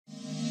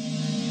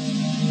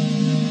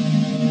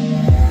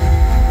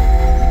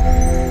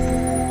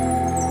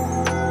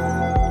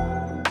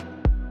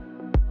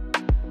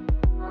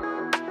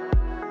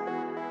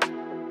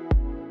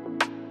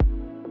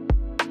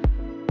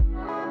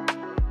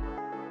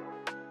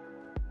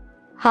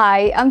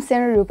Hi, I'm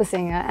Senuri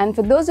Rupasinghe, and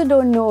for those who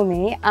don't know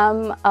me,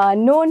 I'm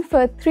known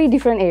for 3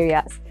 different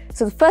areas.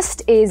 So the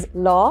first is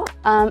law.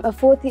 I'm a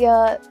 4th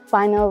year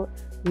final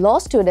law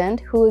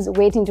student who's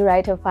waiting to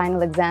write her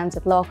final exams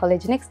at law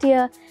college next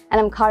year, and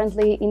I'm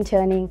currently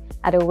interning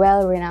at a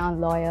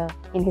well-renowned lawyer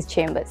in his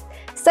chambers.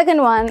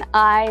 Second one,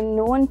 I'm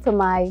known for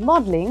my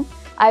modeling.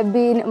 I've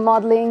been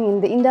modeling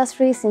in the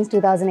industry since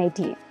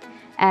 2018.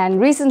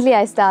 And recently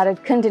I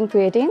started content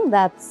creating,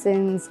 that's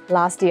since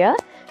last year.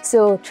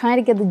 So trying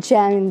to get the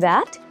jam in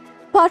that.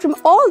 Apart from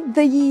all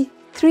the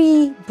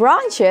 3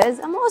 branches,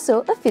 I'm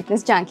also a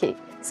fitness junkie.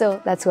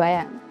 So that's who I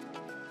am.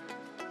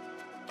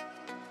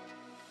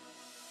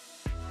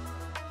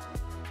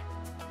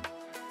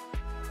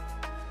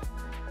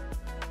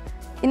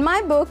 In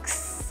my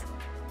books,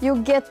 you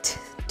get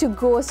to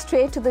go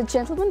straight to the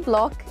gentleman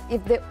block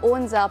if they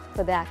owns up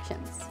for the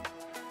actions.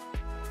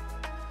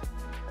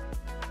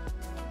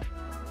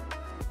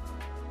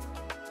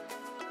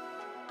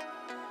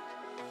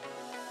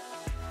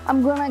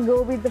 I'm gonna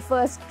go with the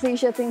first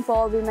cliche thing for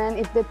all women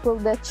if they pull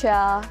the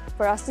chair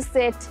for us to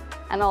sit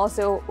and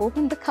also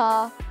open the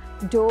car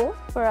door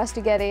for us to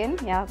get in.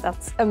 Yeah,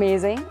 that's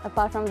amazing.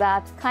 Apart from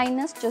that,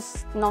 kindness,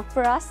 just not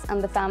for us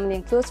and the family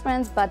and close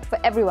friends, but for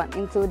everyone,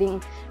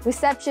 including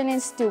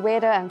receptionists to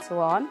waiter and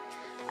so on.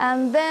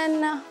 And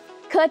then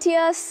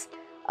courteous,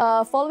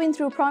 following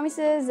through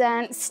promises,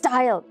 and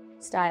style.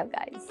 Style,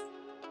 guys.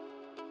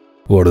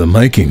 What are the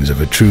makings of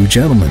a true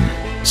gentleman?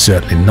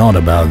 Certainly not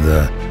about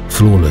the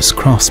flawless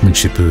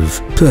craftsmanship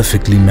of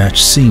perfectly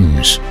matched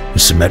seams, a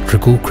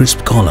symmetrical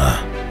crisp collar,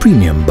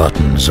 premium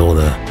buttons, or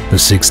the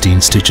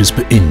 16 stitches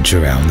per inch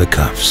around the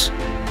cuffs.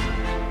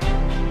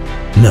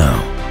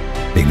 No,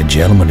 being a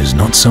gentleman is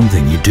not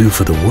something you do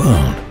for the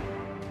world,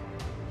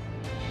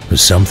 but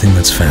something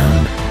that's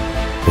found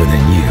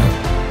within you.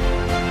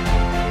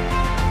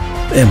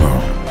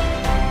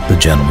 Emerald, the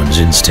gentleman's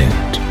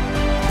instinct,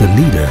 the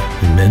leader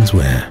in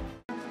menswear.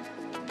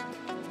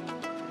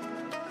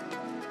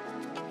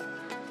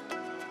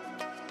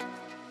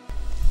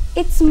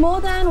 It's more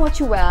than what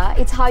you wear,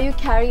 it's how you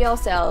carry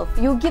yourself.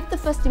 You give the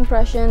first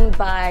impression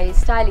by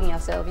styling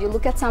yourself. You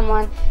look at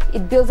someone,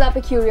 it builds up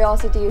a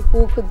curiosity.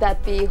 Who could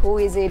that be? Who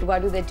is it?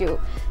 What do they do?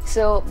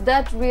 So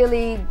that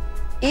really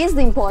is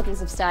the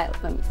importance of style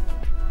for me.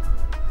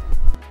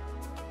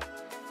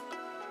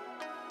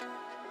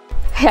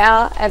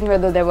 Hair and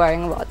whether they're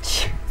wearing a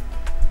watch.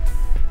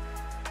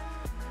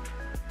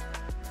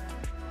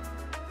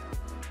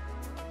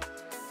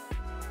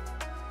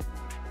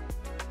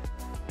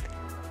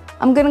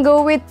 I'm gonna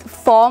go with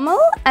formal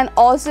and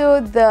also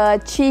the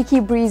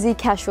cheeky, breezy,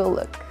 casual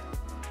look.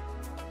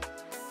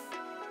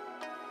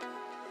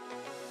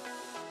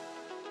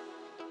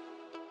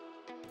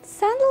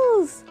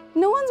 Sandals!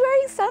 No one's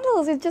wearing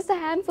sandals, it's just a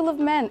handful of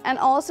men. And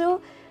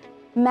also,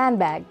 man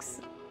bags.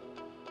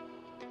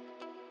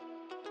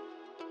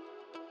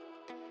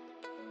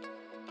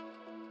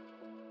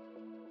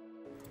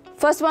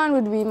 First one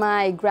would be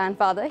my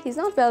grandfather. He's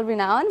not well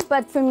renowned,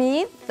 but for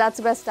me,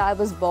 that's where style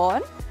was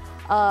born.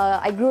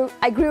 I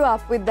grew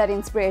up with that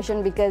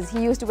inspiration because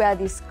he used to wear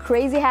these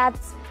crazy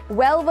hats,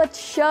 velvet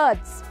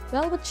shirts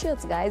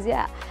guys,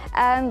 yeah,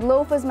 and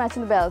loafers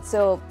matching the belt.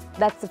 So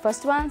that's the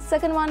first one.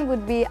 Second one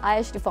would be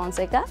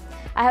Fonseca.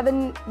 I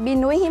haven't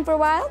been knowing him for a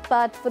while,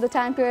 but for the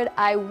time period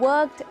I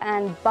worked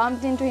and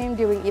bumped into him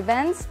during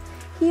events,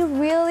 he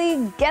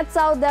really gets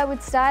out there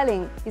with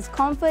styling. His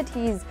comfort,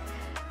 he's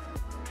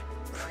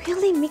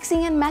really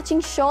mixing and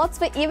matching shorts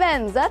for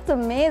events. That's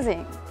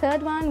amazing.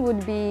 Third one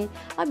would be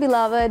our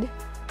beloved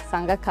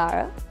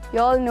Sangakkara. You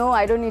all know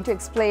I don't need to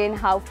explain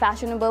how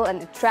fashionable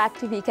and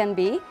attractive he can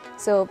be.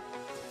 So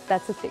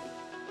that's the thing.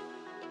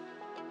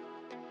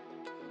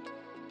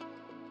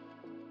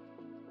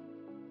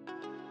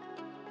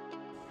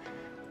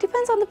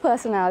 Depends on the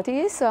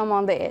personality, so I'm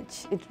on the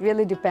edge. It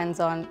really depends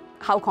on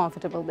how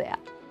comfortable they are.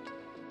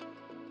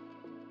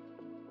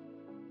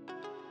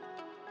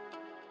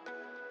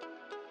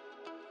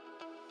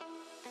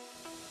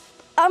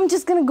 I'm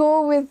just gonna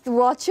go with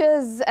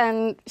watches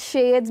and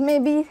shades,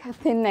 maybe a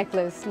thin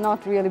necklace,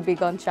 not really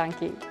big on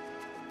chunky.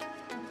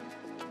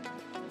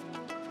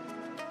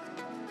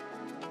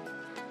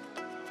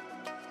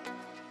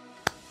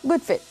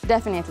 Good fit,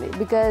 definitely,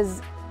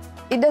 because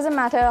it doesn't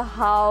matter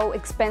how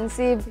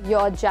expensive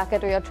your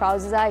jacket or your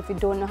trousers are if you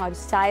don't know how to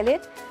style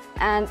it.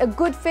 And a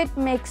good fit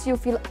makes you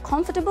feel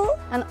comfortable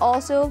and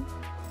also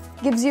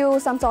gives you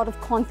some sort of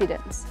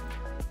confidence.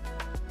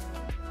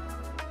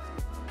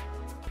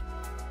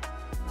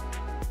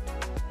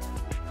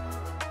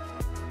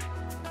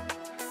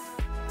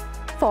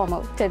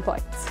 Formal, 10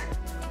 points.